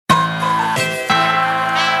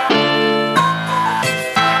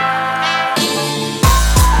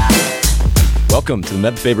Welcome to the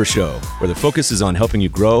Meb Faber Show, where the focus is on helping you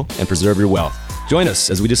grow and preserve your wealth. Join us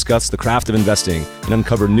as we discuss the craft of investing and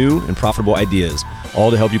uncover new and profitable ideas, all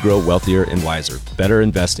to help you grow wealthier and wiser. Better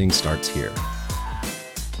investing starts here.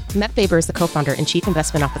 Meb Faber is the co-founder and chief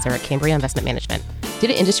investment officer at Cambria Investment Management. Due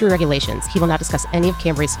to industry regulations, he will not discuss any of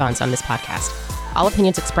Cambria's funds on this podcast. All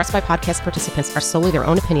opinions expressed by podcast participants are solely their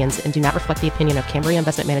own opinions and do not reflect the opinion of Cambria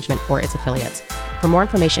Investment Management or its affiliates. For more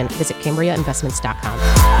information, visit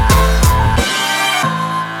CambriaInvestments.com.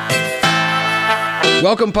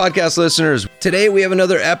 Welcome, podcast listeners. Today, we have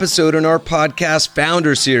another episode in our podcast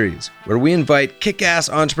Founder Series, where we invite kick-ass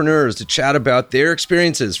entrepreneurs to chat about their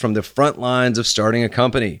experiences from the front lines of starting a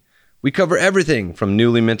company. We cover everything from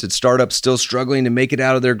newly minted startups still struggling to make it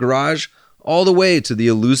out of their garage, all the way to the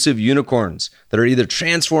elusive unicorns that are either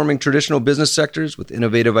transforming traditional business sectors with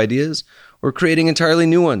innovative ideas or creating entirely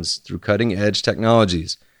new ones through cutting-edge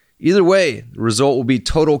technologies. Either way, the result will be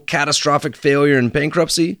total catastrophic failure and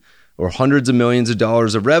bankruptcy, or hundreds of millions of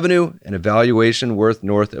dollars of revenue and a valuation worth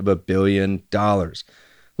north of $1 billion.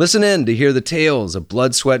 Listen in to hear the tales of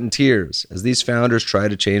blood, sweat, and tears as these founders try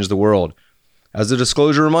to change the world. As a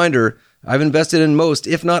disclosure reminder, I've invested in most,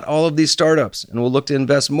 if not all, of these startups and will look to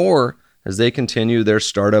invest more as they continue their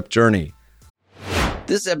startup journey.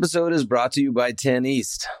 This episode is brought to you by 10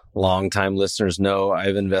 East. Longtime listeners know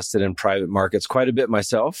I've invested in private markets quite a bit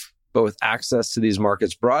myself. But with access to these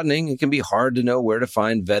markets broadening, it can be hard to know where to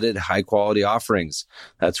find vetted, high-quality offerings.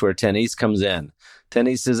 That's where 10 East comes in. 10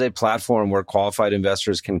 East is a platform where qualified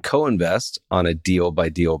investors can co-invest on a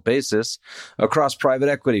deal-by-deal basis across private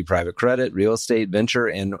equity, private credit, real estate, venture,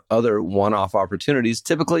 and other one-off opportunities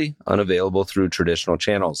typically unavailable through traditional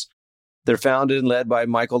channels. They're founded and led by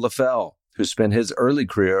Michael LaFell, who spent his early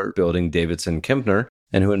career building Davidson Kempner,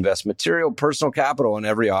 and who invest material personal capital in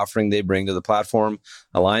every offering they bring to the platform,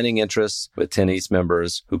 aligning interests with 10 East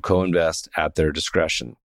members who co-invest at their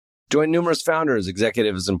discretion. Join numerous founders,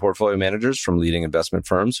 executives, and portfolio managers from leading investment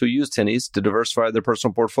firms who use 10 East to diversify their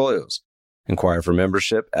personal portfolios. Inquire for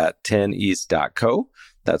membership at 10east.co.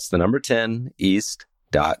 That's the number 10east.co.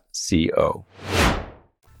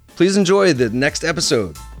 Please enjoy the next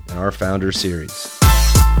episode in our Founder Series.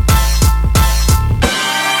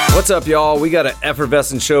 What's up, y'all? We got an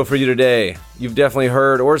effervescent show for you today. You've definitely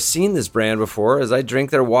heard or seen this brand before, as I drink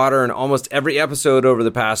their water in almost every episode over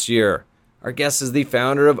the past year. Our guest is the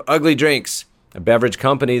founder of Ugly Drinks, a beverage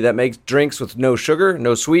company that makes drinks with no sugar,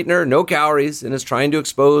 no sweetener, no calories, and is trying to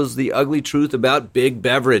expose the ugly truth about big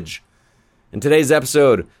beverage. In today's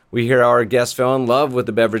episode, we hear our guest fell in love with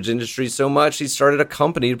the beverage industry so much he started a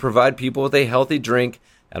company to provide people with a healthy drink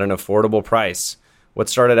at an affordable price. What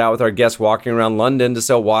started out with our guest walking around London to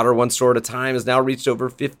sell water one store at a time has now reached over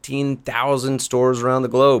 15,000 stores around the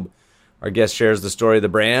globe. Our guest shares the story of the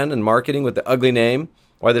brand and marketing with the Ugly name,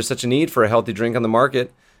 why there's such a need for a healthy drink on the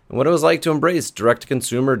market, and what it was like to embrace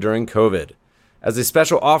direct-to-consumer during COVID. As a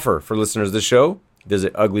special offer for listeners of the show,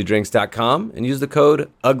 visit uglydrinks.com and use the code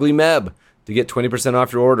UGLYMEB to get 20%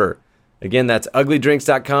 off your order. Again, that's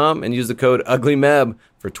uglydrinks.com and use the code UGLYMEB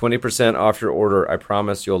for 20% off your order. I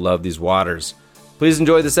promise you'll love these waters. Please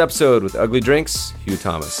enjoy this episode with Ugly Drinks, Hugh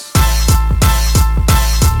Thomas.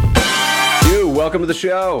 Hugh, welcome to the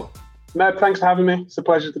show. Meb, thanks for having me. It's a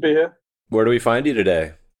pleasure to be here. Where do we find you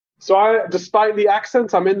today? So despite the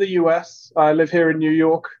accent, I'm in the US. I live here in New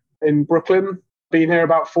York, in Brooklyn. Been here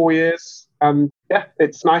about 4 years. And yeah,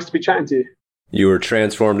 it's nice to be chatting to you. You were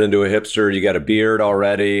transformed into a hipster. You got a beard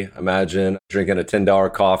already. Imagine drinking a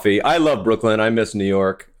 $10 coffee. I love Brooklyn. I miss New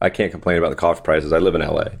York. I can't complain about the coffee prices. I live in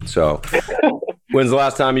LA. So when's the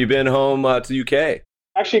last time you've been home to the UK?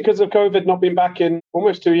 Actually, because of COVID, not been back in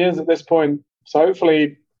almost 2 years at this point. So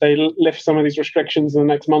hopefully they lift some of these restrictions in the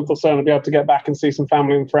next month or so and I'll be able to get back and see some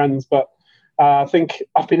family and friends. But I think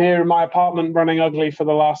I've been here in my apartment running Ugly for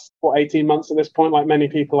the last, 18 months at this point, like many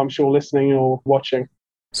people I'm sure listening or watching.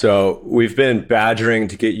 So we've been badgering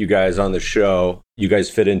to get you guys on the show. You guys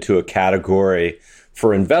fit into a category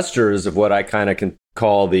for investors of what I kind of can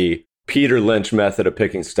call the Peter Lynch method of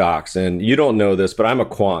picking stocks. And you don't know this, but I'm a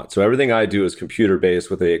quant. So everything I do is computer-based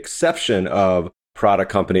with the exception of product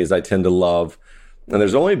companies I tend to love. And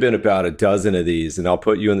there's only been about a dozen of these. And I'll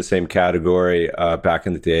put you in the same category back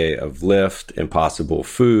in the day of Lyft, Impossible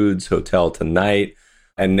Foods, Hotel Tonight,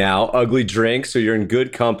 and now Ugly Drinks. So you're in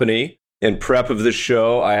good company. In prep of the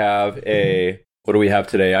show, I have what do we have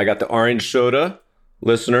today? I got the orange soda,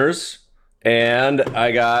 listeners, and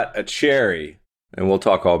I got a cherry. And we'll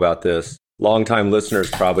talk all about this. Longtime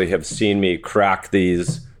listeners probably have seen me crack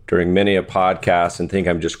these during many a podcast and think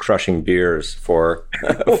I'm just crushing beers for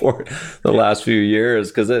the last few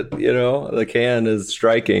years because the can is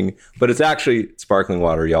striking, but it's actually sparkling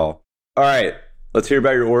water, y'all. All right. Let's hear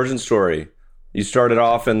about your origin story. You started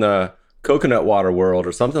off in the coconut water world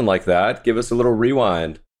or something like that. Give us a little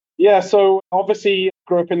rewind. Yeah, so obviously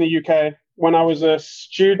grew up in the UK. When I was a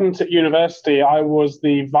student at university, I was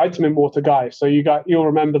the vitamin water guy. So you'll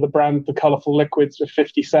remember the brand, the colourful liquids with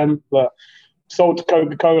 50 cent that sold to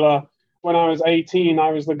Coca-Cola. When I was 18,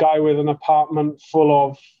 I was the guy with an apartment full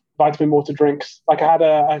of vitamin water drinks. Like I had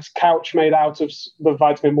a couch made out of the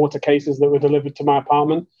vitamin water cases that were delivered to my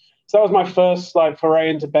apartment. So that was my first foray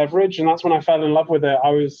into beverage, and that's when I fell in love with it.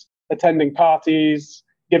 I was attending parties,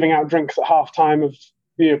 giving out drinks at halftime of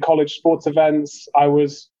college sports events. I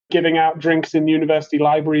was giving out drinks in university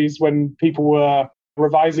libraries when people were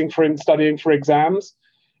revising for and studying for exams.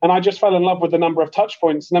 And I just fell in love with the number of touch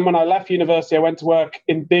points. And then when I left university, I went to work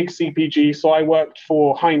in big CPG. So I worked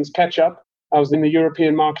for Heinz Ketchup. I was in the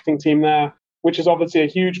European marketing team there, which is obviously a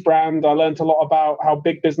huge brand. I learned a lot about how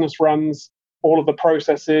big business runs, all of the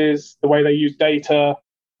processes, the way they use data.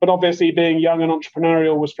 But obviously being young and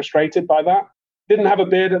entrepreneurial was frustrated by that. Didn't have a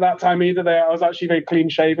beard at that time either. I was actually very clean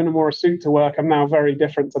shaven and wore a suit to work. I'm now very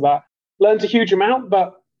different to that. Learned a huge amount,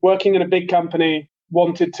 but working in a big company,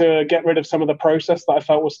 wanted to get rid of some of the process that I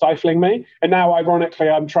felt was stifling me. And now, ironically,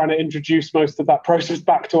 I'm trying to introduce most of that process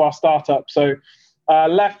back to our startup. So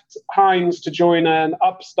left Heinz to join an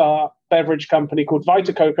upstart beverage company called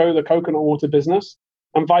Vita Coco, the coconut water business.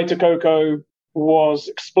 And Vita Coco was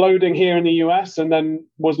exploding here in the US and then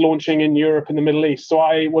was launching in Europe and the Middle East. So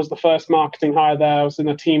I was the first marketing hire there. I was in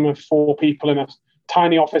a team of 4 people in a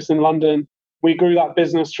tiny office in London. We grew that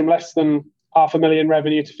business from less than $500,000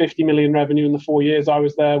 revenue to 50 million revenue in the 4 years I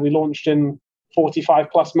was there. We launched in 45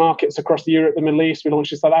 plus markets across Europe, the Middle East. We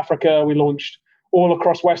launched in South Africa. We launched all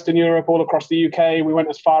across Western Europe, all across the UK. We went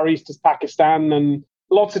as far east as Pakistan and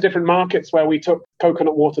lots of different markets where we took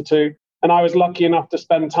coconut water to. And I was lucky enough to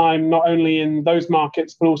spend time not only in those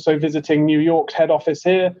markets, but also visiting New York's head office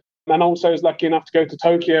here. And also was lucky enough to go to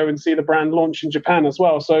Tokyo and see the brand launch in Japan as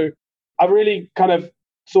well. So I really kind of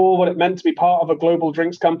saw what it meant to be part of a global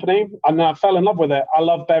drinks company. And I fell in love with it. I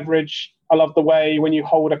love beverage. I love the way when you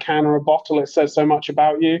hold a can or a bottle, it says so much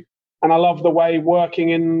about you. And I love the way working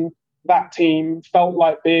in that team felt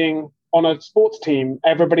like being on a sports team.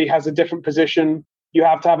 Everybody has a different position. You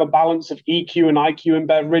have to have a balance of EQ and IQ in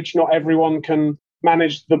beverage. Not everyone can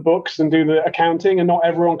manage the books and do the accounting, and not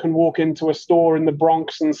everyone can walk into a store in the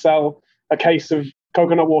Bronx and sell a case of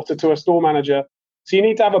coconut water to a store manager. So you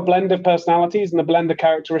need to have a blend of personalities and a blend of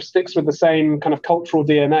characteristics with the same kind of cultural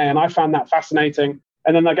DNA. And I found that fascinating.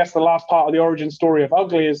 And then I guess the last part of the origin story of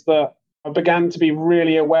Ugly is that I began to be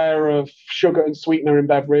really aware of sugar and sweetener in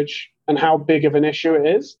beverage and how big of an issue it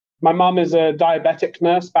is. My mum is a diabetic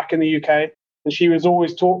nurse back in the UK. And she was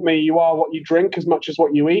always taught me you are what you drink as much as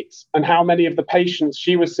what you eat. And how many of the patients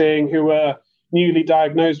she was seeing who were newly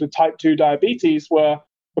diagnosed with type 2 diabetes were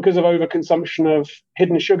because of overconsumption of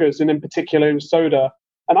hidden sugars, and in particular in soda.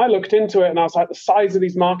 And I looked into it and I was like, the size of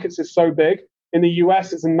these markets is so big. In the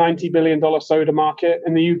US, it's a $90 billion soda market.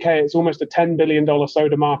 In the UK, it's almost a $10 billion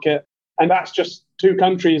soda market. And that's just 2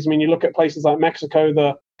 countries. I mean, you look at places like Mexico,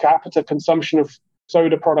 the capita consumption of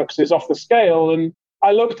soda products is off the scale. And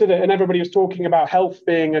I looked at it and everybody was talking about health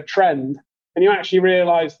being a trend. And you actually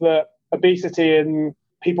realize that obesity and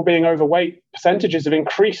people being overweight percentages have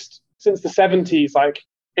increased since the 70s, like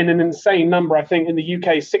in an insane number. I think in the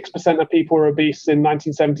UK, 6% of people were obese in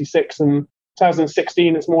 1976. And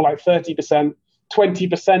 2016, it's more like 30%.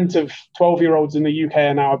 20% of 12-year-olds in the UK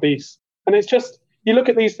are now obese. And it's just, you look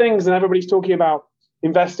at these things and everybody's talking about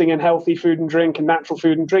investing in healthy food and drink and natural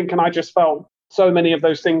food and drink. And I just felt so many of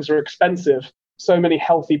those things are expensive. So many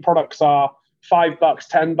healthy products are $5,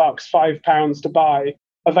 $10, £5 to buy,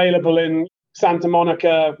 available in Santa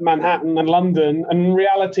Monica, Manhattan, and London. And in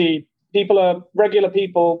reality, people are regular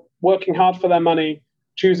people working hard for their money,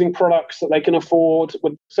 choosing products that they can afford.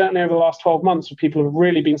 Certainly over the last 12 months, where people have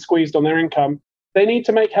really been squeezed on their income, they need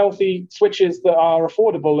to make healthy switches that are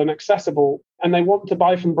affordable and accessible. And they want to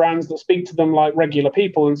buy from brands that speak to them like regular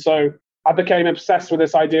people. And so I became obsessed with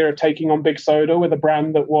this idea of taking on big soda with a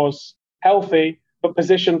brand that was healthy, but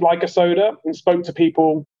positioned like a soda and spoke to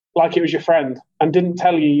people like it was your friend and didn't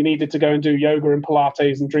tell you needed to go and do yoga and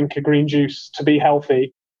Pilates and drink a green juice to be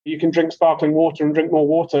healthy. You can drink sparkling water and drink more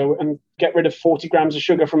water and get rid of 40 grams of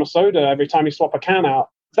sugar from a soda every time you swap a can out.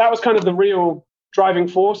 That was kind of the real driving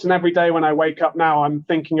force. And every day when I wake up now, I'm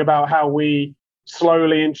thinking about how we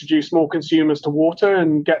slowly introduce more consumers to water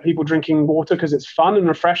and get people drinking water because it's fun and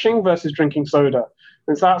refreshing versus drinking soda.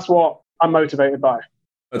 And so that's what I'm motivated by.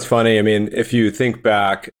 That's funny. I mean, if you think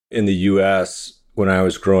back in the US, when I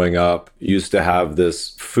was growing up, used to have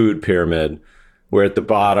this food pyramid where at the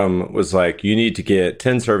bottom was like, you need to get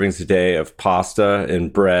 10 servings a day of pasta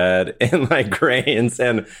and bread and like grains.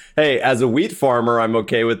 And hey, as a wheat farmer, I'm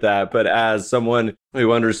okay with that. But as someone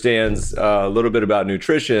who understands a little bit about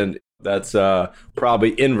nutrition, that's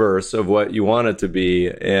probably inverse of what you want it to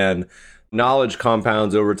be. And knowledge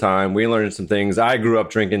compounds over time. We learned some things. I grew up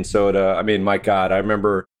drinking soda. I mean, my God, I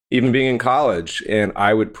remember even being in college and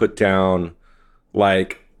I would put down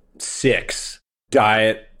like 6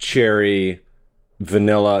 diet cherry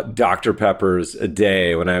vanilla Dr. Peppers a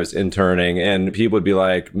day when I was interning. And people would be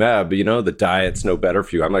like, Meb, you know, the diet's no better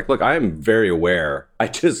for you. I'm like, look, I am very aware. I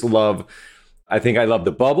think I love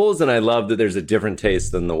the bubbles and I love that there's a different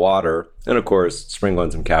taste than the water. And of course, sprinkle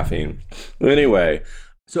in some caffeine. Anyway,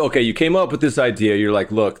 so, okay, you came up with this idea. You're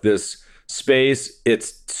like, look, this space,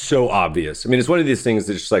 it's so obvious. I mean, it's one of these things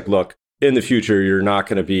that's just like, look, in the future, you're not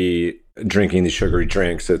going to be drinking these sugary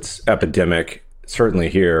drinks. It's epidemic, certainly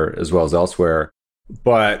here as well as elsewhere.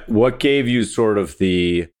 But what gave you sort of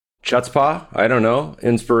the chutzpah, I don't know,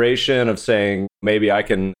 inspiration of saying, maybe I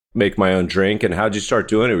can make my own drink? And how'd you start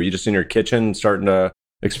doing it? Were you just in your kitchen starting to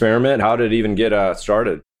experiment? How did it even get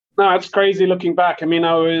started? No, it's crazy looking back. I mean,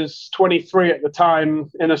 I was 23 at the time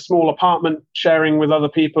in a small apartment sharing with other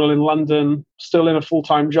people in London, still in a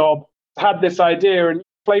full-time job. Had this idea, and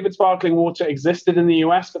flavored sparkling water existed in the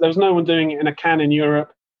US, but there was no one doing it in a can in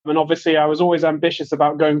Europe. And obviously, I was always ambitious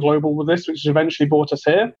about going global with this, which eventually brought us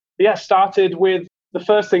here. But yeah, started with the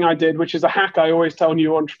first thing I did, which is a hack I always tell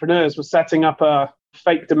new entrepreneurs, was setting up a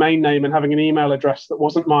fake domain name and having an email address that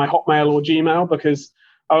wasn't my Hotmail or Gmail, because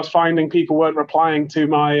I was finding people weren't replying to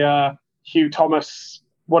my Hugh Thomas,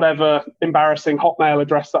 whatever embarrassing Hotmail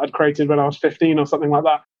address that I'd created when I was 15 or something like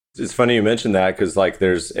that. It's funny you mentioned that, because like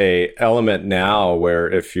there's a element now where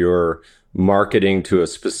if you're marketing to a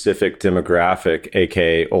specific demographic,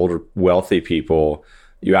 aka older wealthy people,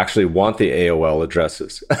 you actually want the AOL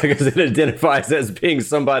addresses because it identifies as being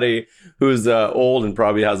somebody who's old and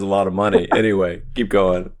probably has a lot of money. Anyway, keep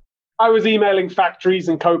going. I was emailing factories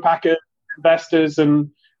and co-packers, investors, and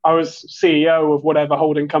I was CEO of whatever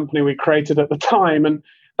holding company we created at the time. And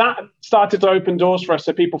that started to open doors for us.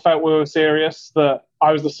 So people felt we were serious, that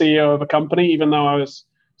I was the CEO of a company, even though I was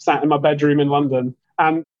sat in my bedroom in London.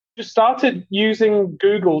 And just started using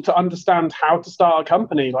Google to understand how to start a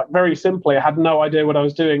company. Like, very simply, I had no idea what I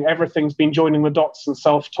was doing. Everything's been joining the dots and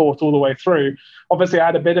self-taught all the way through. Obviously, I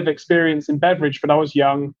had a bit of experience in beverage, but I was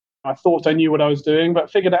young. I thought I knew what I was doing,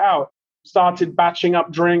 but figured it out. Started batching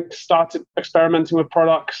up drinks, started experimenting with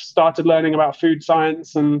products, started learning about food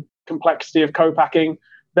science and complexity of co-packing,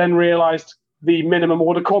 then realized the minimum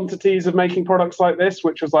order quantities of making products like this,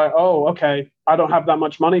 which was like, oh, okay, I don't have that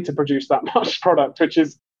much money to produce that much product, which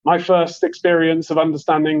is my first experience of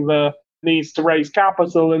understanding the needs to raise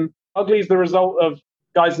capital. And Ugly is the result of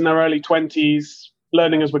guys in their early 20s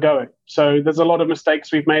learning as we're going. So there's a lot of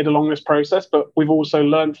mistakes we've made along this process, but we've also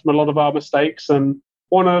learned from a lot of our mistakes. And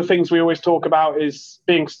one of the things we always talk about is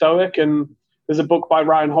being stoic. And there's a book by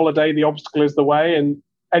Ryan Holiday, The Obstacle is the Way. And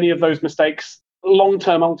any of those mistakes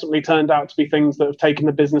long-term ultimately turned out to be things that have taken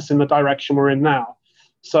the business in the direction we're in now.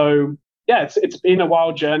 So yeah, it's been a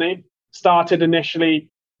wild journey. Started initially,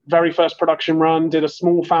 very first production run, did a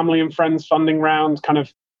small family and friends funding round, kind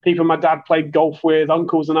of people my dad played golf with,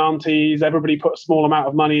 uncles and aunties, everybody put a small amount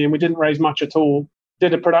of money in. We didn't raise much at all.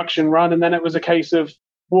 Did a production run, and then it was a case of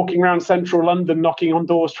walking around central London, knocking on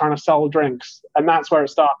doors, trying to sell drinks. And that's where it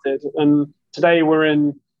started. And today we're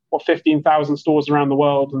in, 15,000 stores around the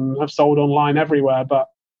world and have sold online everywhere. But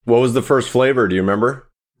what was the first flavor? Do you remember?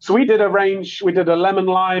 So we did a range. We did a lemon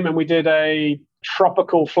lime and we did a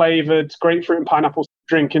tropical flavored grapefruit and pineapple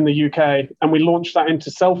drink in the UK. And we launched that into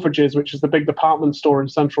Selfridges, which is the big department store in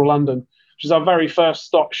central London, which is our very first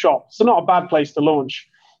stock shop. So not a bad place to launch.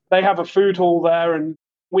 They have a food hall there, and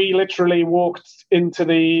we literally walked into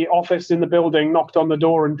the office in the building, knocked on the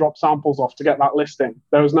door and dropped samples off to get that listing.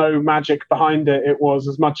 There was no magic behind it. It was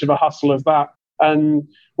as much of a hustle as that. And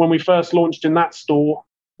when we first launched in that store,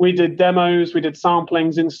 we did demos, we did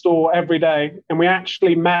samplings in store every day. And we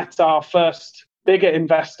actually met our first bigger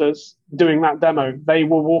investors doing that demo. They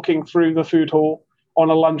were walking through the food hall on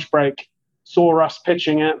a lunch break, saw us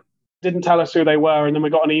pitching it, didn't tell us who they were. And then we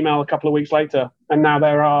got an email a couple of weeks later. And now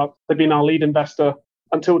they've been our lead investor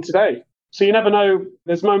until today. So you never know.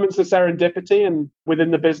 There's moments of serendipity, and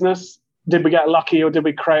within the business, did we get lucky or did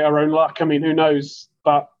we create our own luck? I mean, who knows?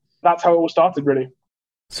 But that's how it all started, really.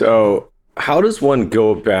 So how does one go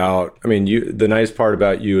about, I mean, the nice part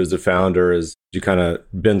about you as a founder is you kind of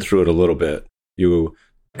been through it a little bit. You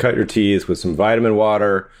cut your teeth with some vitamin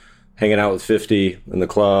water, hanging out with 50 in the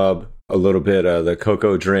club, a little bit of the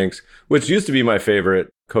cocoa drinks, which used to be my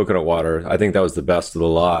favorite, coconut water. I think that was the best of the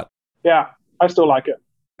lot. Yeah, I still like it.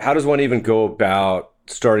 How does one even go about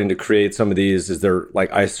starting to create some of these? Is there,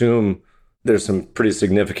 like, I assume there's some pretty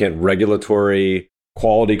significant regulatory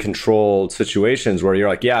quality controlled situations where you're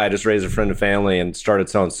like, yeah, I just raised a friend and family and started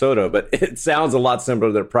selling soda, but it sounds a lot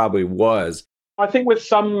simpler than it probably was. I think with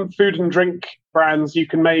some food and drink brands, you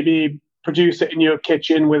can maybe produce it in your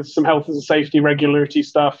kitchen with some health and safety regulatory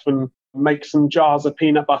stuff and make some jars of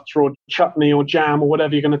peanut butter or chutney or jam or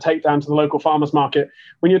whatever you're going to take down to the local farmer's market.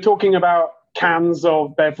 When you're talking about cans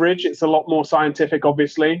of beverage, it's a lot more scientific,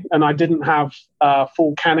 obviously. And I didn't have a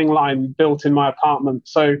full canning line built in my apartment.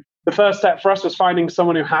 So the first step for us was finding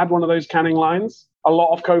someone who had one of those canning lines. A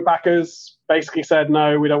lot of co-packers basically said,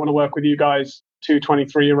 no, we don't want to work with you guys. Two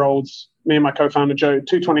 23-year-olds, me and my co-founder Joe,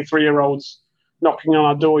 two 23-year-olds knocking on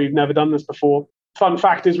our door. You've never done this before. Fun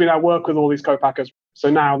fact is we now work with all these co-packers. So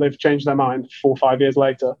now they've changed their mind 4 or 5 years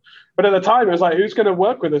later. But at the time, it was like, who's going to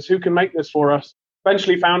work with us? Who can make this for us?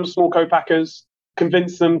 Eventually found small co-packers,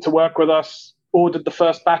 convinced them to work with us, ordered the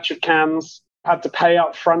first batch of cans, had to pay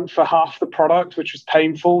up front for half the product, which was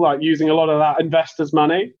painful, like using a lot of that investors'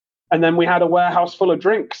 money. And then we had a warehouse full of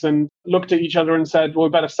drinks and looked at each other and said, well,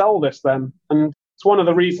 we better sell this then. And it's one of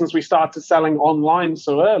the reasons we started selling online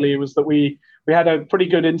so early was that we had a pretty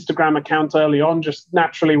good Instagram account early on, just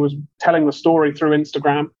naturally was telling the story through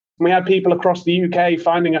Instagram. And we had people across the UK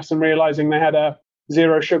finding us and realizing they had a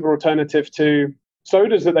zero sugar alternative to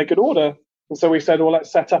sodas that they could order. And so we said, well,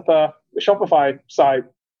 let's set up a Shopify site.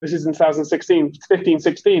 This is in 15,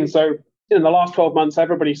 16. So in the last 12 months,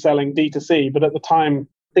 everybody's selling D2C. But at the time,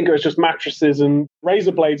 I think it was just mattresses and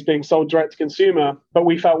razor blades being sold direct to consumer. But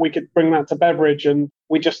we felt we could bring that to beverage. And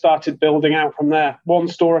we just started building out from there, one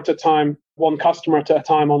store at a time, one customer at a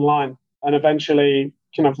time online. And eventually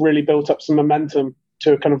kind of really built up some momentum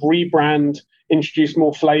to kind of rebrand, introduce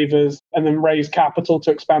more flavors, and then raise capital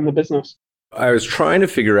to expand the business. I was trying to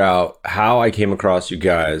figure out how I came across you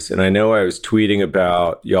guys. And I know I was tweeting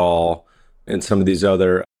about y'all and some of these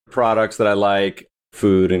other products that I like,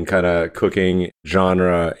 food and kind of cooking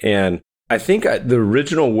genre. And I think the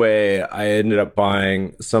original way I ended up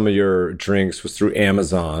buying some of your drinks was through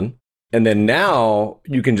Amazon. And then now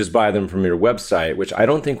you can just buy them from your website, which I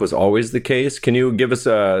don't think was always the case. Can you give us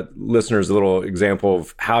listeners a little example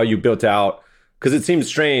of how you built out? Because it seems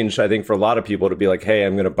strange, I think, for a lot of people to be like, hey,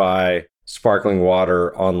 I'm going to buy sparkling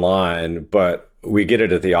water online, but we get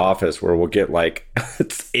it at the office where we'll get like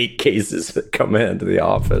 8 cases that come into the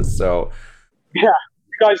office. So yeah,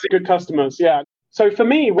 you guys are good customers. Yeah. So for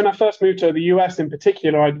me, when I first moved to the US in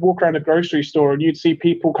particular, I'd walk around a grocery store and you'd see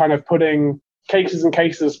people kind of putting cases and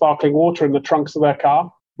cases of sparkling water in the trunks of their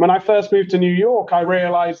car. When I first moved to New York, I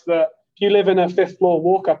realized that if you live in a 5th floor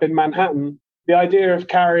walk up in Manhattan, the idea of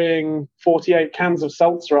carrying 48 cans of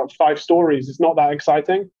seltzer up 5 stories is not that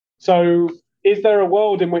exciting. So is there a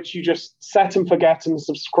world in which you just set and forget and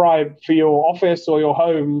subscribe for your office or your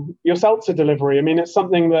home, your seltzer delivery? I mean, it's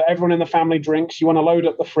something that everyone in the family drinks. You want to load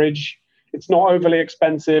up the fridge. It's not overly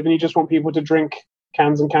expensive, and you just want people to drink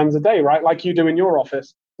cans and cans a day, right? Like you do in your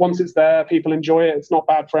office. Once it's there, people enjoy it. It's not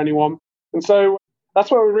bad for anyone. And so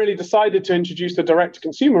that's where we really decided to introduce the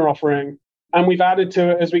direct-to-consumer offering. And we've added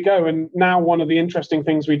to it as we go. And now one of the interesting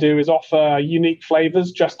things we do is offer unique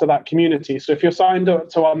flavors just to that community. So if you're signed up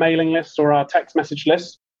to our mailing list or our text message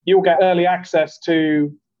list, you'll get early access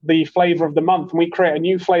to the flavor of the month. And we create a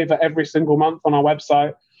new flavor every single month on our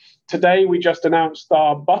website. Today, we just announced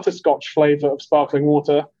our butterscotch flavor of sparkling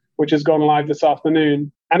water, which has gone live this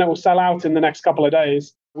afternoon. And it will sell out in the next couple of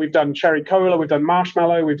days. We've done cherry cola, we've done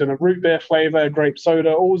marshmallow, we've done a root beer flavor, grape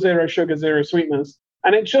soda, all zero sugar, zero sweetness.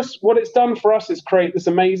 And it just, what it's done for us is create this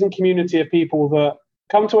amazing community of people that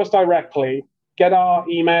come to us directly, get our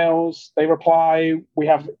emails, they reply, we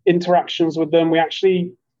have interactions with them. We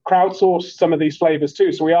actually crowdsourced some of these flavors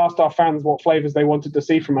too. So we asked our fans what flavors they wanted to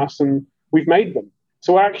see from us, and we've made them.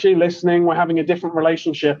 So we're actually listening, we're having a different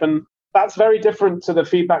relationship. And that's very different to the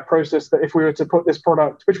feedback process that if we were to put this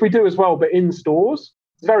product, which we do as well, but in stores,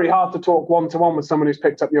 it's very hard to talk one-to-one with someone who's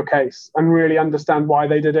picked up your case and really understand why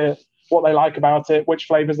they did it, what they like about it, which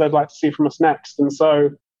flavors they'd like to see from us next. And so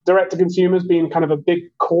direct-to-consumer has been kind of a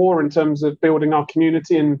big core in terms of building our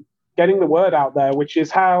community and getting the word out there, which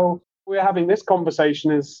is how we're having this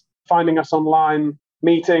conversation, is finding us online,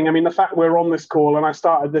 meeting. I mean, the fact we're on this call, and I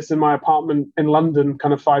started this in my apartment in London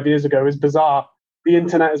kind of 5 years ago, is bizarre. The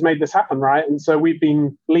internet has made this happen, right? And so we've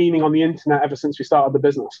been leaning on the internet ever since we started the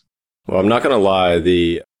business. Well, I'm not going to lie.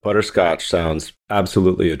 The butterscotch sounds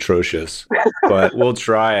absolutely atrocious, but we'll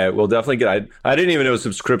try it. We'll definitely get, I didn't even know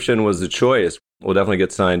subscription was the choice. We'll definitely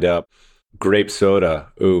get signed up. Grape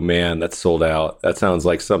soda. Oh man, that's sold out. That sounds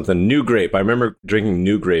like something. New grape. I remember drinking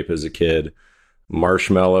new grape as a kid.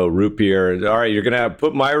 Marshmallow, root beer. All right, you're going to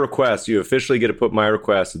put my request. You officially get to put my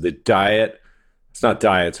request. The diet. It's not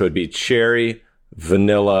diet, so it'd be cherry,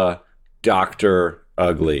 vanilla, Dr.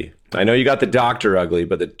 Ugly. I know you got the Dr. Ugly,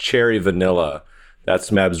 but the cherry vanilla.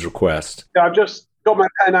 That's Meb's request. Yeah, I've just got my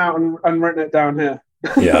pen out and written it down here.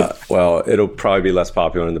 Yeah, well, it'll probably be less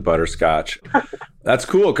popular than the butterscotch. That's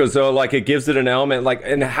cool because like it gives it an element. Like,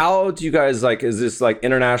 and how do you guys like? Is this like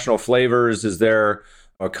international flavors? Is there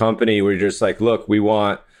a company where you're just like, look, we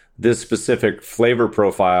want this specific flavor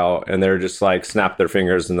profile, and they're just like snap their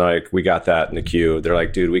fingers and like, we got that in the queue. They're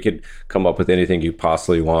like, dude, we could come up with anything you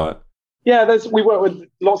possibly want. Yeah, we work with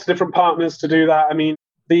lots of different partners to do that. I mean,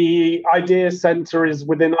 the idea center is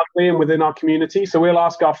within Ugly and within our community. So we'll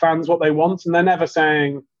ask our fans what they want, and they're never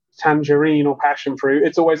saying tangerine or passion fruit.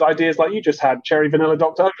 It's always ideas like you just had, cherry vanilla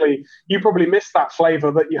Dr. Ugly. You probably missed that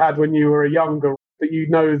flavor that you had when you were younger, but you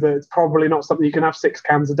know that it's probably not something you can have 6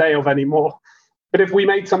 cans a day of anymore. But if we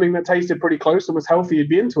made something that tasted pretty close and was healthy, you'd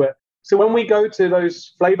be into it. So when we go to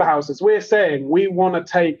those flavor houses, we're saying we want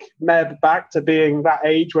to take Meb back to being that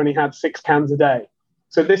age when he had 6 cans a day.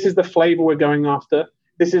 So this is the flavor we're going after.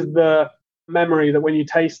 This is the memory that when you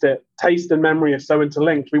taste it, taste and memory are so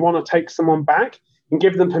interlinked. We want to take someone back and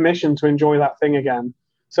give them permission to enjoy that thing again.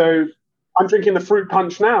 So I'm drinking the fruit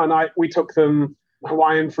punch now, and we took them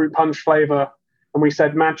Hawaiian fruit punch flavor, and we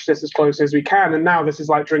said, match this as close as we can. And now this is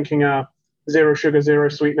like drinking a 0 sugar, 0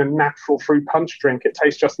 sweetener, natural fruit punch drink. It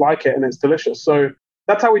tastes just like it, and it's delicious. So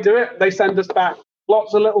that's how we do it. They send us back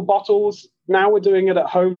lots of little bottles. Now we're doing it at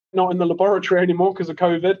home, not in the laboratory anymore because of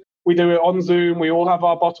COVID. We do it on Zoom. We all have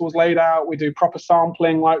our bottles laid out. We do proper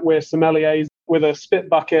sampling like we're sommeliers with a spit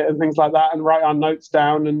bucket and things like that, and write our notes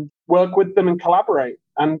down and work with them and collaborate.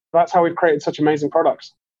 And that's how we've created such amazing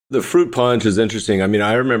products. The fruit punch is interesting. I mean,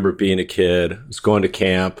 I remember being a kid, I was going to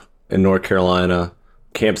camp in North Carolina,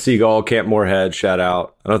 Camp Seagull, Camp Moorhead, shout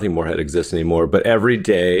out. I don't think Moorhead exists anymore, but every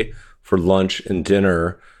day for lunch and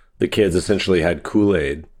dinner, the kids essentially had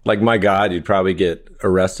Kool-Aid. Like, my God, you'd probably get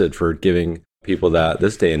arrested for giving people that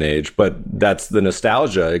this day and age, but that's the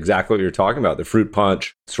nostalgia, exactly what you're talking about. The fruit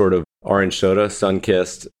punch, sort of orange soda,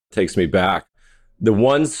 sun-kissed, takes me back. The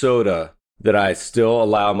one soda that I still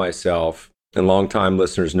allow myself, and longtime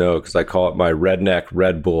listeners know because I call it my redneck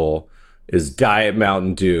Red Bull, is Diet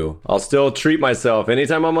Mountain Dew. I'll still treat myself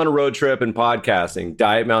anytime I'm on a road trip and podcasting.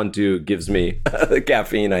 Diet Mountain Dew gives me the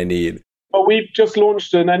caffeine I need. Well, we've just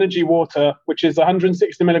launched an energy water, which is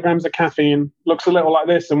 160 milligrams of caffeine, looks a little like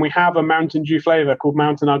this, and we have a Mountain Dew flavor called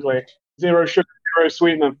Mountain Ugly. 0 sugar, 0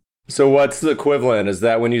 sweetener. So what's the equivalent? Is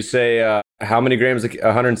that when you say how many grams,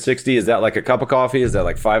 160, is that like a cup of coffee? Is that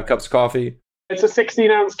like 5 cups of coffee? It's a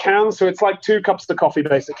 16-ounce can, so it's like 2 cups of coffee,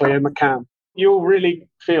 basically, in the can. You'll really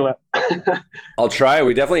feel it. I'll try it.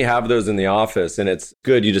 We definitely have those in the office, and it's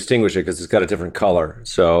good you distinguish it because it's got a different color.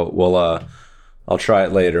 So I'll try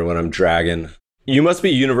it later when I'm dragging. You must be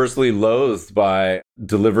universally loathed by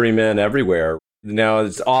delivery men everywhere. Now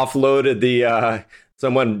it's offloaded the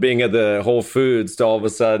someone being at the Whole Foods to all of a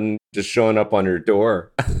sudden just showing up on your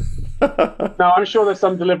door. No, I'm sure there's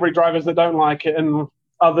some delivery drivers that don't like it, and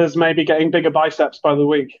others may be getting bigger biceps by the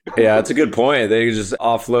week. Yeah, that's a good point. They just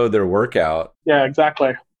offload their workout. Yeah,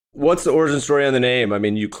 exactly. What's the origin story on the name? I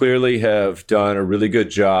mean, you clearly have done a really good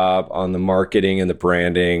job on the marketing and the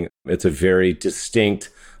branding. It's a very distinct.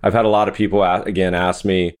 I've had a lot of people ask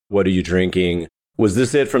me, what are you drinking? Was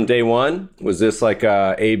this it from day one? Was this like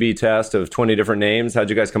a A/B test of 20 different names? How'd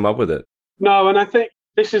you guys come up with it? No, and I think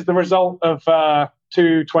this is the result of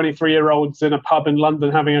 2 23-year-olds in a pub in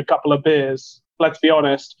London having a couple of beers, let's be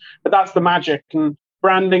honest. But that's the magic. And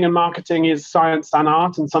branding and marketing is science and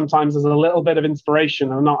art, and sometimes there's a little bit of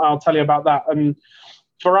inspiration, and I'll tell you about that. And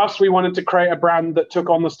for us, we wanted to create a brand that took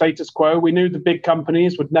on the status quo. We knew the big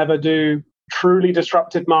companies would never do truly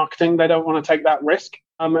disruptive marketing. They don't want to take that risk.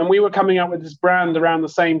 And we were coming up with this brand around the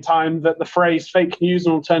same time that the phrase fake news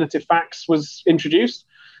and alternative facts was introduced.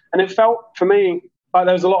 And it felt, for me, like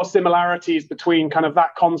there was a lot of similarities between kind of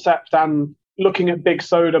that concept and looking at big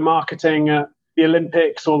soda marketing at the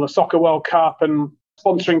Olympics or the Soccer World Cup and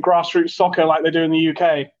sponsoring grassroots soccer like they do in the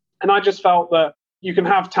UK. And I just felt that you can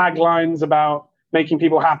have taglines about making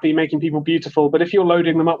people happy, making people beautiful, but if you're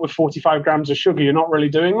loading them up with 45 grams of sugar, you're not really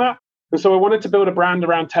doing that. And so I wanted to build a brand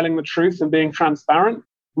around telling the truth and being transparent.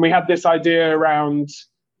 And we had this idea around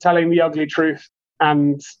telling the ugly truth.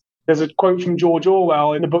 And there's a quote from George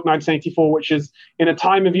Orwell in the book 1984, which is, in a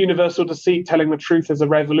time of universal deceit, telling the truth is a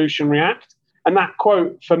revolutionary act. And that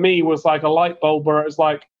quote for me was like a light bulb where it was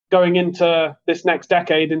like, going into this next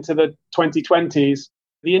decade, into the 2020s,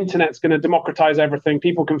 the internet's going to democratize everything.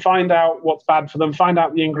 People can find out what's bad for them, find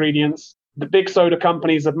out the ingredients. The big soda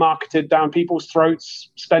companies have marketed down people's throats,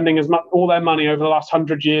 spending as much all their money over the last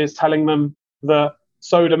 100 years, telling them that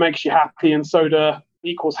soda makes you happy and soda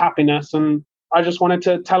equals happiness. And I just wanted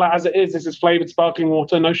to tell it as it is. This is flavored sparkling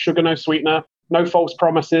water, no sugar, no sweetener, no false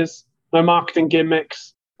promises, no marketing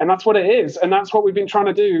gimmicks. And that's what it is. And that's what we've been trying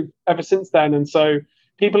to do ever since then. And so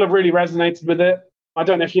people have really resonated with it. I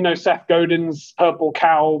don't know if you know Seth Godin's Purple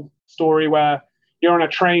Cow story, where you're on a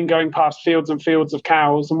train going past fields and fields of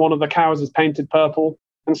cows, and one of the cows is painted purple.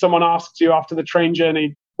 And someone asks you after the train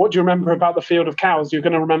journey, what do you remember about the field of cows? You're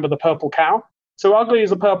going to remember the purple cow. So ugly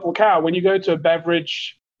as a purple cow. When you go to a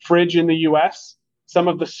beverage fridge in the US, some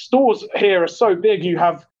of the stores here are so big, you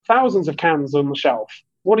have thousands of cans on the shelf.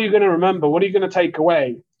 What are you going to remember? What are you going to take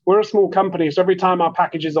away? We're a small company, so every time our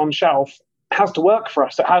package is on shelf, it has to work for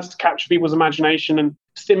us. It has to capture people's imagination and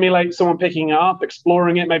stimulate someone picking it up,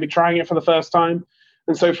 exploring it, maybe trying it for the first time.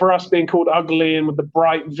 And so for us being called ugly and with the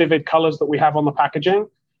bright, vivid colors that we have on the packaging,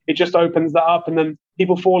 it just opens that up. And then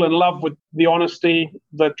people fall in love with the honesty,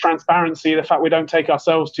 the transparency, the fact we don't take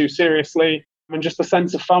ourselves too seriously, and just the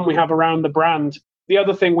sense of fun we have around the brand. The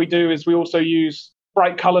other thing we do is we also use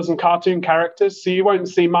bright colors and cartoon characters. So you won't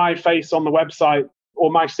see my face on the website or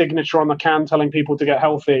my signature on the can telling people to get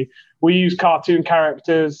healthy. We use cartoon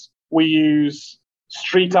characters. We use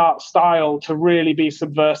street art style to really be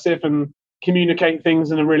subversive and communicate things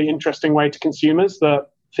in a really interesting way to consumers that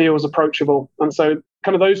feels approachable. And so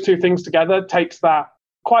kind of those two things together takes that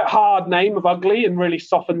quite hard name of ugly and really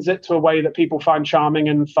softens it to a way that people find charming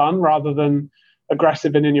and fun rather than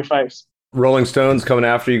aggressive and in your face. Rolling Stone's coming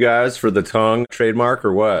after you guys for the tongue trademark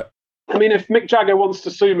or what? I mean, if Mick Jagger wants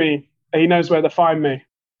to sue me, he knows where to find me.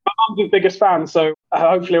 My mum's his biggest fan, so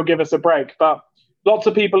hopefully he'll give us a break. But lots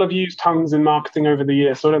of people have used tongues in marketing over the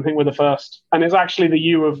years, so I don't think we're the first. And it's actually the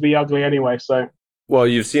U of the ugly anyway, so. Well,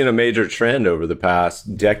 you've seen a major trend over the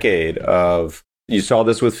past decade of, you saw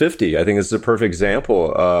this with 50. I think this is a perfect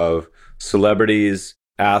example of celebrities,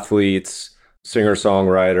 athletes,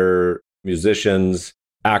 singer-songwriter, musicians,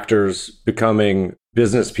 actors becoming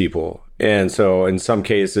business people. And so in some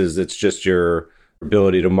cases, it's just your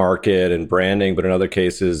ability to market and branding, but in other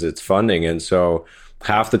cases, it's funding. And so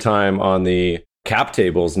half the time on the cap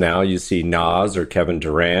tables now, you see Nas or Kevin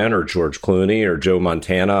Durant or George Clooney or Joe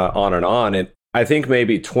Montana, on and on. And I think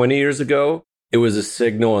maybe 20 years ago, it was a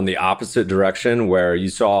signal in the opposite direction where you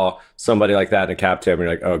saw somebody like that in a cap table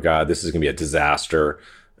and you're like, oh God, this is going to be a disaster.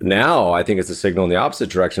 Now, I think it's a signal in the opposite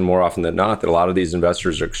direction more often than not that a lot of these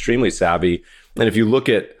investors are extremely savvy. And if you look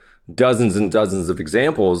at dozens and dozens of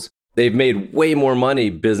examples, they've made way more money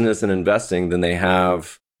business and investing than they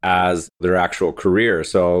have as their actual career.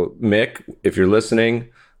 So Mick, if you're listening,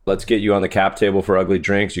 let's get you on the cap table for Ugly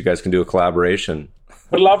Drinks. You guys can do a collaboration.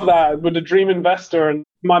 Would love that. With a dream investor, and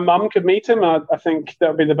my mum could meet him, I think that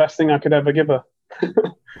would be the best thing I could ever give her.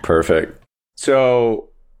 Perfect. So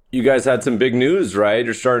you guys had some big news, right?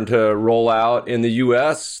 You're starting to roll out in the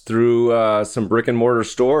US through some brick and mortar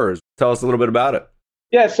stores. Tell us a little bit about it.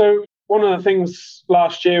 Yeah, so one of the things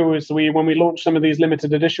last year was when we launched some of these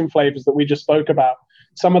limited edition flavors that we just spoke about,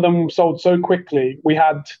 some of them sold so quickly. We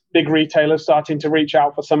had big retailers starting to reach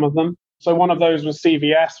out for some of them. So one of those was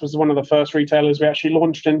CVS, was one of the first retailers. We actually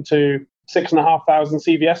launched into 6,500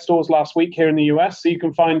 CVS stores last week here in the US. So you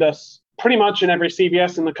can find us pretty much in every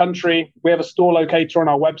CVS in the country. We have a store locator on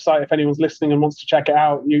our website. If anyone's listening and wants to check it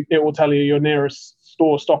out, it will tell you your nearest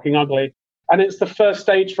store stocking Ugly. And it's the first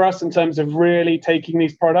stage for us in terms of really taking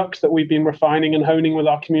these products that we've been refining and honing with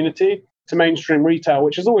our community to mainstream retail,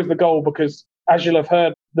 which is always the goal because, as you'll have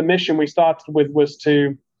heard, the mission we started with was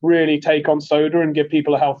to really take on soda and give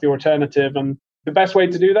people a healthy alternative. And the best way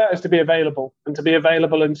to do that is to be available, and to be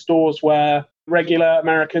available in stores where regular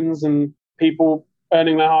Americans and people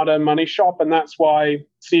earning their hard-earned money shop. And that's why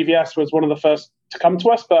CVS was one of the first to come to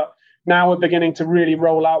us. But now we're beginning to really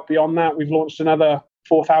roll out beyond that. We've launched another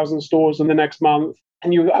 4,000 stores in the next month.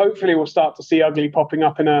 And you hopefully will start to see Ugly popping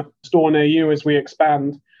up in a store near you as we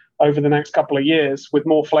expand over the next couple of years with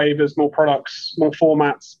more flavors, more products, more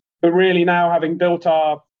formats. But really now, having built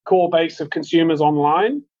our core base of consumers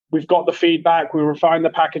online, we've got the feedback, we refine the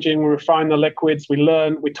packaging, we refine the liquids, we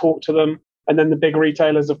learn, we talk to them. And then the big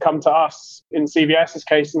retailers have come to us in CVS's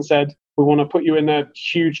case and said, we want to put you in a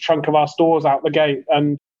huge chunk of our stores out the gate.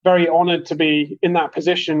 And very honored to be in that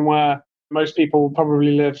position where most people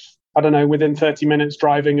probably live, I don't know, within 30 minutes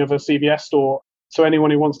driving of a CVS store. So anyone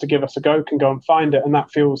who wants to give us a go can go and find it. And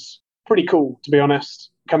that feels pretty cool, to be honest,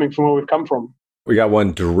 coming from where we've come from. We got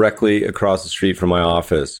one directly across the street from my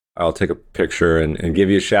office. I'll take a picture and give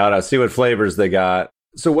you a shout out, see what flavors they got.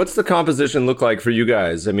 So what's the composition look like for you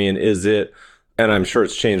guys? I mean, is it, and I'm sure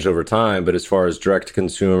it's changed over time, but as far as direct to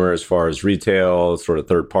consumer, as far as retail, sort of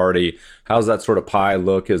third party, how's that sort of pie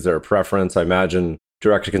look? Is there a preference? I imagine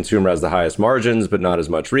direct to consumer has the highest margins, but not as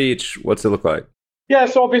much reach. What's it look like? Yeah,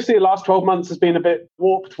 so obviously the last 12 months has been a bit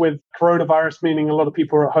warped with coronavirus, meaning a lot of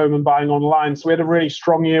people are at home and buying online. So we had a really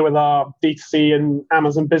strong year with our D2C and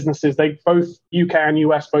Amazon businesses. They both, UK and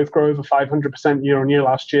US, both grew over 500% year on year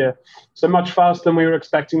last year. So much faster than we were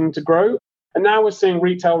expecting them to grow. And now we're seeing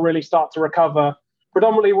retail really start to recover.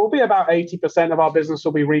 Predominantly, we'll be about 80% of our business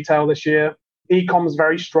will be retail this year. E-com is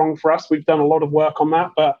very strong for us. We've done a lot of work on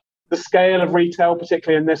that. But the scale of retail,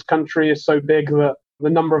 particularly in this country, is so big that the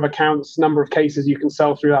number of accounts, number of cases you can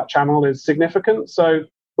sell through that channel is significant. So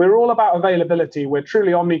we're all about availability. We're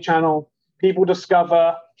truly omni-channel. People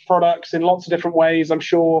discover products in lots of different ways. I'm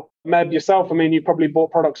sure, Meb, yourself, I mean, you probably bought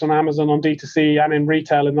products on Amazon, on D2C and in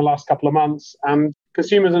retail in the last couple of months. And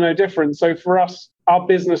consumers are no different. So for us, our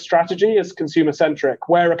business strategy is consumer-centric.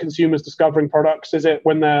 Where are consumers discovering products? Is it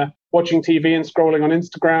when they're watching TV and scrolling on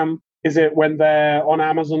Instagram? Is it when they're on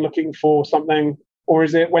Amazon looking for something? Or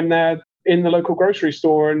is it when they're in the local grocery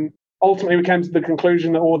store? And ultimately, we came to the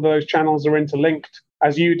conclusion that all of those channels are interlinked.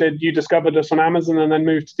 As you did, you discovered us on Amazon and then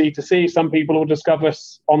moved to D2C. Some people will discover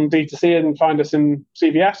us on D2C and find us in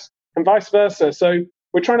CVS and vice versa. So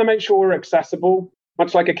we're trying to make sure we're accessible,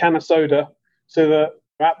 much like a can of soda, so that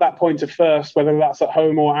at that point of first, whether that's at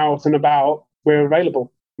home or out and about, we're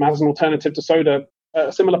available as an alternative to soda at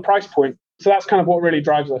a similar price point. So that's kind of what really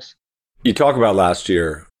drives us. You talk about last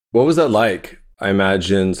year. What was that like? I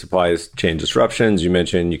imagine supply chain disruptions. You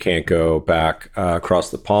mentioned you can't go back across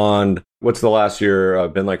the pond. What's the last year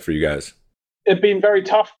been like for you guys? It's been very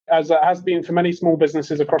tough, as it has been for many small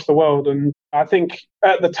businesses across the world. And I think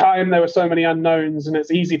at the time there were so many unknowns, and it's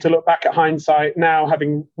easy to look back at hindsight now,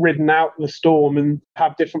 having ridden out the storm and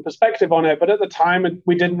have different perspective on it. But at the time,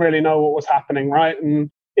 we didn't really know what was happening, right? And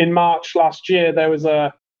in March last year, there was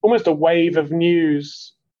almost a wave of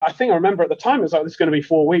news. I think I remember at the time, it was like, this is going to be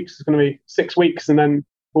 4 weeks, it's going to be 6 weeks, and then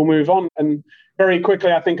we'll move on. And very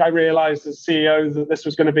quickly, I think I realized as CEO that this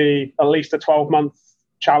was going to be at least a 12-month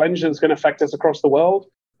challenge that's going to affect us across the world.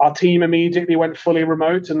 Our team immediately went fully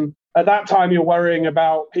remote. And at that time, you're worrying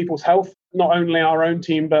about people's health, not only our own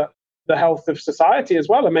team, but the health of society as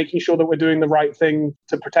well, and making sure that we're doing the right thing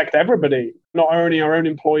to protect everybody, not only our own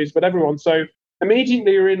employees, but everyone. So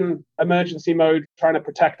immediately you're in emergency mode, trying to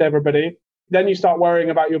protect everybody. Then you start worrying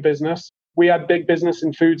about your business. We had big business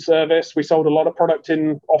in food service. We sold a lot of product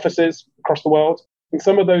in offices across the world. And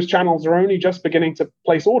some of those channels are only just beginning to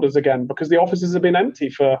place orders again because the offices have been empty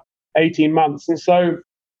for 18 months. And so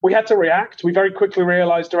we had to react. We very quickly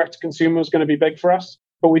realized direct-to-consumer was going to be big for us,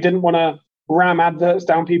 but we didn't want to ram adverts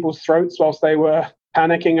down people's throats whilst they were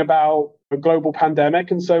panicking about a global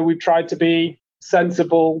pandemic. And so we tried to be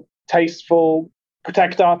sensible, tasteful,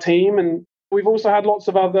 protect our team. And we've also had lots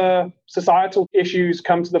of other societal issues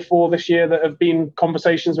come to the fore this year that have been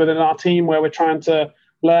conversations within our team where we're trying to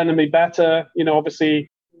learn and be better. You know, obviously,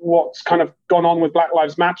 what's kind of gone on with Black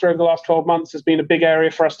Lives Matter over the last 12 months has been a big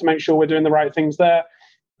area for us to make sure we're doing the right things there.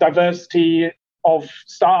 Diversity of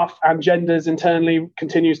staff and genders internally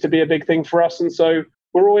continues to be a big thing for us. And so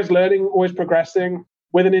we're always learning, always progressing.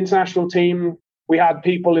 With an international team, we had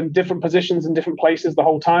people in different positions in different places the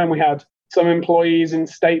whole time. We had some employees in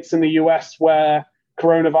states in the US where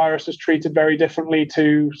coronavirus was treated very differently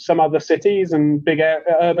to some other cities and big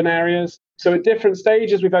urban areas. So at different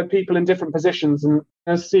stages, we've had people in different positions. And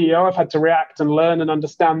as CEO, I've had to react and learn and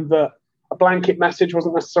understand that a blanket message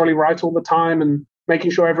wasn't necessarily right all the time, and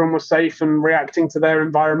making sure everyone was safe and reacting to their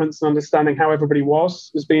environments and understanding how everybody was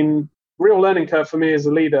has been a real learning curve for me as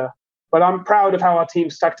a leader. But I'm proud of how our team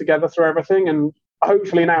stuck together through everything. And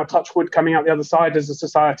hopefully now, touch wood, coming out the other side as a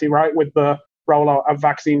society, right, with the rollout of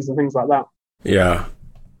vaccines and things like that. Yeah.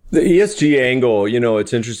 The ESG angle, you know,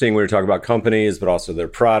 it's interesting when we talk about companies, but also their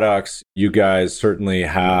products. You guys certainly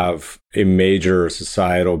have a major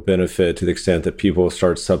societal benefit to the extent that people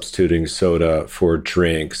start substituting soda for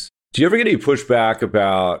drinks. Do you ever get any pushback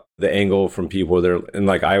about the angle from people there? And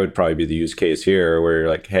like, I would probably be the use case here where you're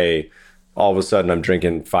like, hey, all of a sudden I'm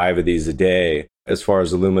drinking 5 of these a day. As far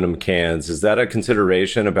as aluminum cans, is that a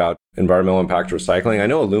consideration about environmental impact recycling? I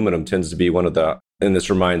know aluminum tends to be one of the, and this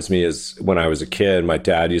reminds me is when I was a kid, my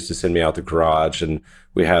dad used to send me out the garage and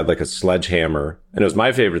we had like a sledgehammer and it was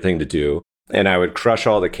my favorite thing to do. And I would crush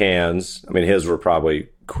all the cans. I mean, his were probably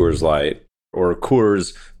Coors Light or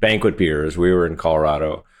Coors banquet beers. We were in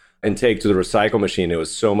Colorado and take to the recycle machine. It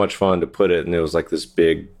was so much fun to put it. And it was like this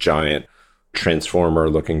big giant transformer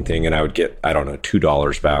looking thing, and I would get, I don't know,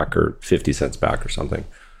 $2 back or 50 cents back or something.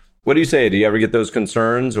 What do you say? Do you ever get those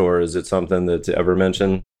concerns, or is it something that's ever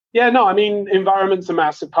mentioned? Yeah, no, I mean, environment's a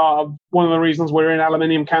massive part of one of the reasons we're in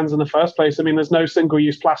aluminium cans in the first place. I mean, there's no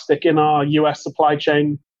single-use plastic in our US supply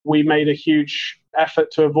chain. We made a huge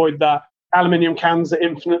effort to avoid that. Aluminium cans are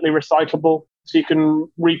infinitely recyclable, so you can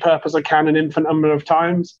repurpose a can an infinite number of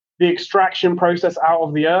times. The extraction process out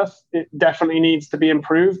of the earth, it definitely needs to be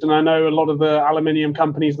improved. And I know a lot of the aluminium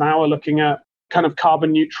companies now are looking at kind of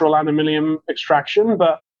carbon neutral aluminium extraction.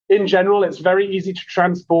 But in general, it's very easy to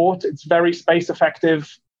transport. It's very space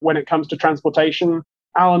effective when it comes to transportation.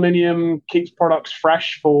 Aluminium keeps products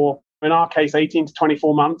fresh for, in our case, 18 to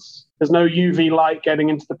 24 months. There's no UV light getting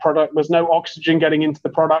into the product. There's no oxygen getting into the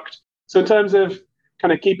product. So in terms of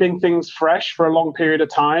kind of keeping things fresh for a long period of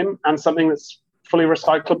time and something that's fully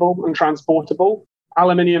recyclable and transportable,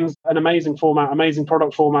 aluminium's an amazing format, amazing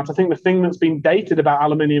product format. I think the thing that's been dated about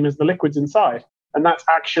aluminium is the liquids inside. And that's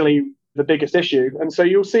actually the biggest issue. And so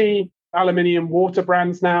you'll see aluminium water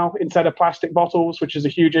brands now instead of plastic bottles, which is a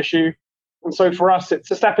huge issue. And so for us,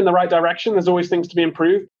 it's a step in the right direction. There's always things to be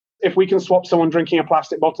improved. If we can swap someone drinking a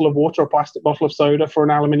plastic bottle of water or a plastic bottle of soda for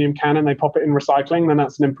an aluminium can and they pop it in recycling, then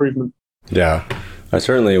that's an improvement. Yeah, I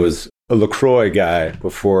certainly was a LaCroix guy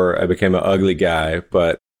before I became an ugly guy,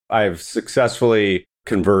 but I've successfully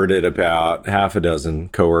converted about half a dozen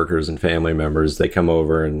coworkers and family members. They come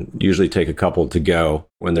over and usually take a couple to go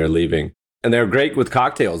when they're leaving. And they're great with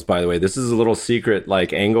cocktails, by the way. This is a little secret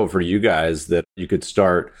angle for you guys that you could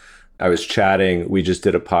start. I was chatting. We just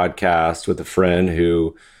did a podcast with a friend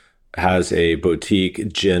who has a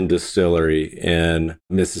boutique gin distillery in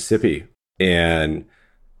Mississippi. And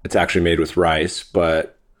it's actually made with rice,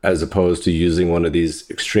 but as opposed to using one of these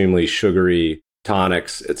extremely sugary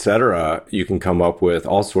tonics, etc., you can come up with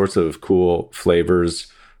all sorts of cool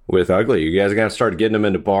flavors with ugly. You guys are going to start getting them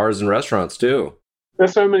into bars and restaurants too.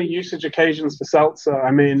 There's so many usage occasions for seltzer. I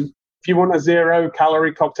mean, if you want a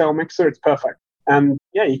 0-calorie cocktail mixer, it's perfect. And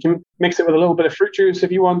yeah, you can mix it with a little bit of fruit juice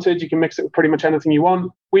if you wanted. You can mix it with pretty much anything you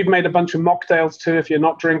want. We've made a bunch of mocktails too if you're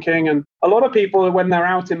not drinking. And a lot of people, when they're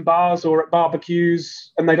out in bars or at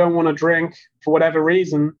barbecues and they don't want to drink for whatever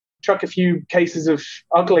reason, chuck a few cases of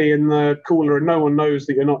ugly in the cooler and no one knows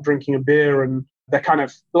that you're not drinking a beer. And they're kind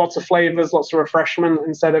of lots of flavors, lots of refreshment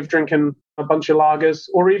instead of drinking a bunch of lagers,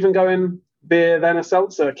 or even going beer, then a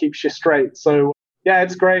seltzer keeps you straight. So yeah,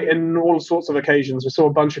 it's great in all sorts of occasions. We saw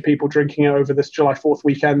a bunch of people drinking it over this July 4th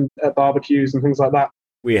weekend at barbecues and things like that.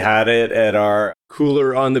 We had it at our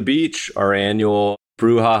cooler on the beach, our annual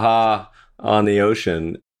brouhaha on the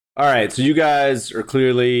ocean. All right, so you guys are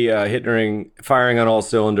clearly firing on all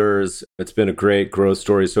cylinders. It's been a great growth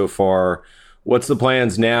story so far. What's the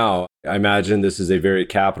plans now? I imagine this is a very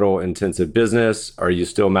capital-intensive business. Are you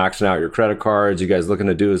still maxing out your credit cards? You guys looking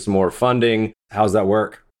to do some more funding? How's that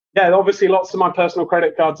work? Yeah, obviously lots of my personal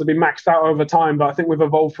credit cards have been maxed out over time, but I think we've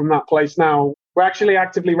evolved from that place now. We're actually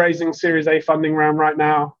actively raising Series A funding round right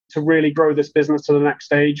now to really grow this business to the next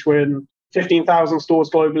stage. We're in 15,000 stores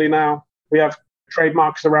globally now. We have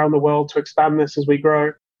trademarks around the world to expand this as we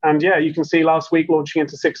grow. And yeah, you can see last week launching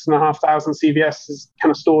into 6,500 CVS kind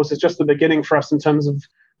of stores is just the beginning for us in terms of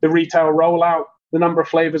the retail rollout, the number of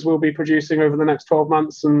flavors we'll be producing over the next 12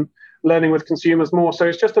 months and learning with consumers more. So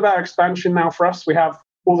it's just about expansion now for us. We have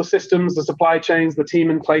all the systems, the supply chains, the team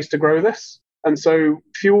in place to grow this. And so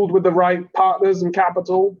fueled with the right partners and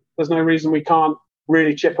capital, there's no reason we can't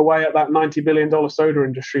really chip away at that $90 billion soda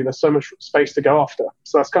industry. There's so much space to go after.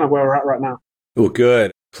 So that's kind of where we're at right now. Well,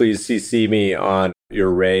 good. Please CC me on your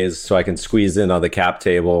raise so I can squeeze in on the cap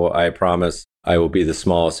table. I promise I will be the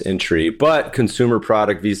smallest entry. But consumer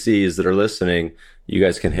product VCs that are listening, you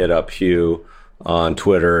guys can hit up Hugh on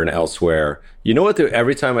Twitter and elsewhere. You know what?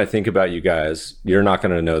 Every time I think about you guys, you're not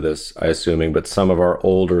going to know this, I'm assuming, but some of our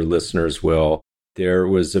older listeners will. There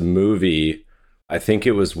was a movie, I think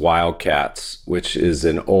it was Wildcats, which is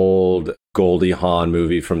an old Goldie Hawn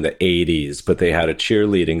movie from the 80s, but they had a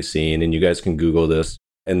cheerleading scene, and you guys can Google this,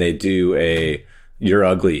 and they do a "You're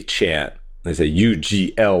ugly" chant. They say,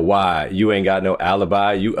 UGLY, you ain't got no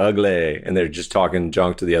alibi, you ugly. And they're just talking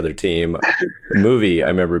junk to the other team. The movie, I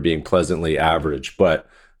remember being pleasantly average, but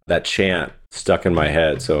that chant stuck in my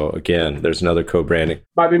head. So again, there's another co-branding.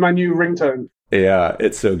 Might be my new ringtone. Yeah,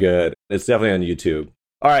 it's so good. It's definitely on YouTube.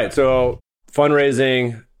 All right, so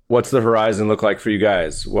fundraising, what's the horizon look like for you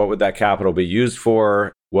guys? What would that capital be used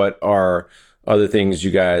for? What are other things you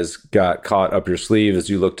guys got caught up your sleeve as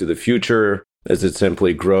you look to the future? Is it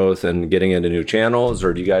simply growth and getting into new channels,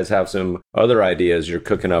 or do you guys have some other ideas you're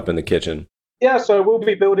cooking up in the kitchen? Yeah, so we'll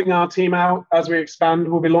be building our team out as we expand.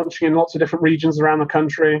 We'll be launching in lots of different regions around the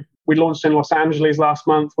country. We launched in Los Angeles last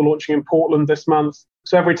month. We're launching in Portland this month.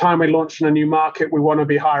 So every time we launch in a new market, we want to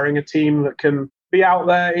be hiring a team that can be out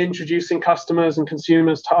there introducing customers and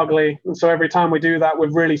consumers to Ugly. And so every time we do that,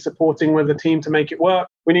 we're really supporting with the team to make it work.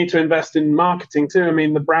 We need to invest in marketing too. I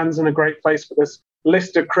mean, the brand's in a great place for this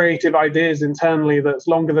list of creative ideas internally that's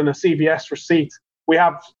longer than a CVS receipt. We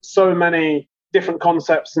have so many different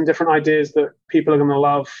concepts and different ideas that people are going to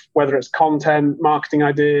love, whether it's content, marketing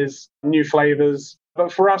ideas, new flavors.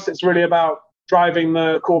 But for us, it's really about driving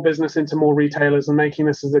the core business into more retailers and making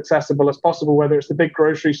this as accessible as possible, whether it's the big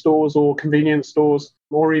grocery stores or convenience stores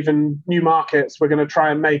or even new markets. We're going to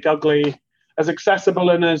try and make Ugly as accessible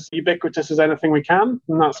and as ubiquitous as anything we can.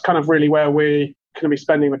 And that's kind of really where we're going to be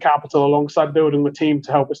spending the capital alongside building the team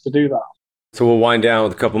to help us to do that. So we'll wind down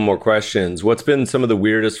with a couple more questions. What's been some of the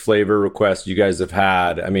weirdest flavor requests you guys have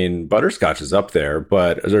had? I mean, butterscotch is up there,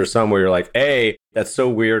 but is there some where you're like, A, that's so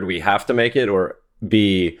weird, we have to make it, or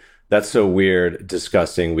B, that's so weird,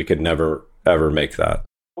 disgusting, we could never, ever make that?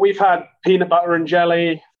 We've had peanut butter and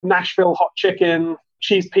jelly, Nashville hot chicken,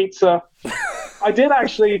 cheese pizza. I did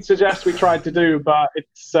actually suggest we tried to do, but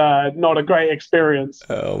it's not a great experience.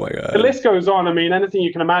 Oh my God. The list goes on. I mean, anything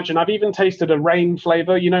you can imagine. I've even tasted a rain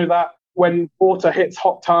flavor. You know that when water hits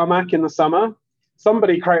hot tarmac in the summer?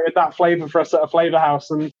 Somebody created that flavor for us at a flavor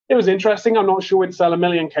house, and it was interesting. I'm not sure we'd sell a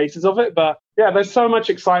million cases of it, but yeah, there's so much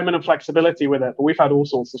excitement and flexibility with it. But we've had all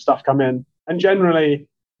sorts of stuff come in. And generally,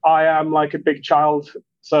 I am like a big child,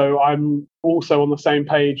 so I'm also on the same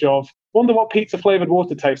page of wonder what pizza flavored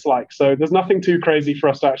water tastes like. So there's nothing too crazy for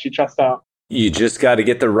us to actually test out. You just got to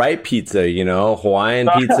get the right pizza, Hawaiian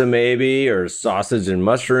pizza maybe, or sausage and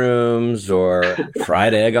mushrooms, or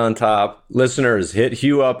fried egg on top. Listeners, hit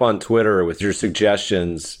Hugh up on Twitter with your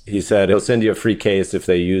suggestions. He said he'll send you a free case if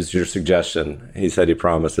they use your suggestion. He said he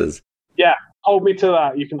promises. Yeah, hold me to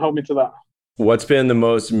that. You can hold me to that. What's been the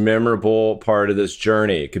most memorable part of this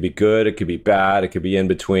journey? It could be good, it could be bad, it could be in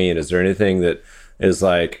between. Is there anything that is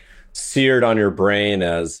like seared on your brain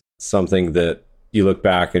as something that you look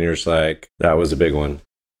back and you're just like, that was a big one?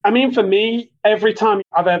 I mean, for me, every time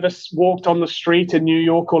I've ever walked on the street in New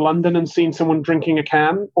York or London and seen someone drinking a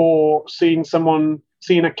can or seen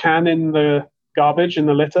a can in the garbage, in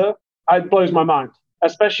the litter, it blows my mind,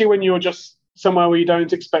 especially when you're just somewhere where you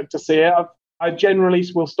don't expect to see it. I generally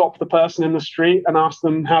will stop the person in the street and ask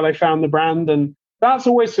them how they found the brand. And that's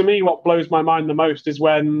always, for me, what blows my mind the most is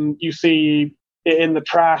when you see it in the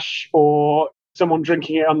trash or someone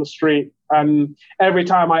drinking it on the street. And every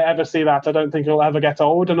time I ever see that, I don't think it'll ever get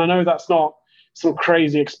old. And I know that's not some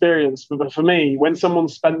crazy experience, but for me, when someone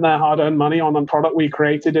spent their hard-earned money on a product we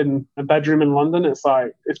created in a bedroom in London, it's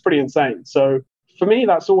pretty insane. So for me,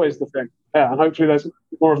 that's always the thing. Yeah, and hopefully there's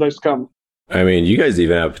more of those to come. I mean, you guys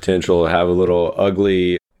even have potential to have a little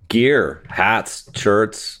Ugly gear, hats,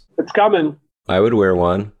 shirts. It's coming. I would wear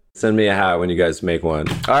one. Send me a hat when you guys make one.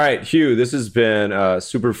 All right, Hugh, this has been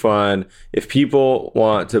super fun. If people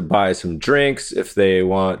want to buy some drinks, if they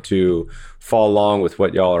want to follow along with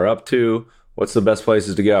what y'all are up to, what's the best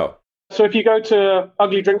places to go? So if you go to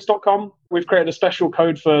uglydrinks.com, we've created a special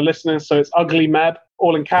code for listeners. So it's uglymeb,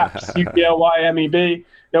 all in caps, UGLYMEB.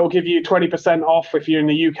 It will give you 20% off if you're in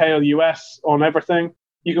the UK or the US on everything.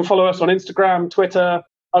 You can follow us on Instagram, Twitter,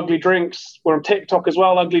 Ugly Drinks. We're on TikTok as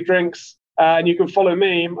well, Ugly Drinks. And you can follow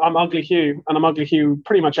me. I'm Ugly Hugh, and I'm Ugly Hugh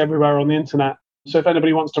pretty much everywhere on the internet. So if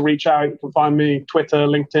anybody wants to reach out, you can find me Twitter,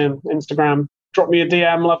 LinkedIn, Instagram. Drop me a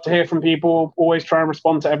DM. Love to hear from people. Always try and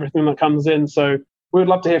respond to everything that comes in. So we would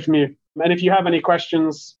love to hear from you. And if you have any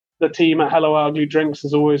questions, the team at Hello Ugly Drinks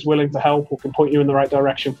is always willing to help or can point you in the right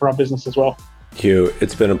direction for our business as well. Hugh,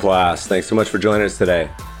 it's been a blast. Thanks so much for joining us today.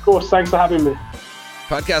 Of course. Thanks for having me.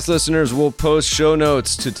 Podcast listeners will post show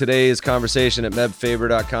notes to today's conversation at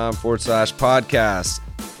mebfaber.com/podcast.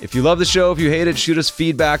 If you love the show, if you hate it, shoot us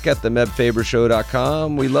feedback at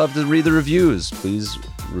themebfabershow.com. We love to read the reviews. Please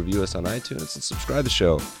review us on iTunes and subscribe to the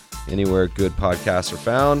show anywhere good podcasts are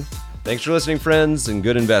found. Thanks for listening, friends, and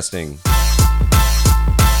good investing.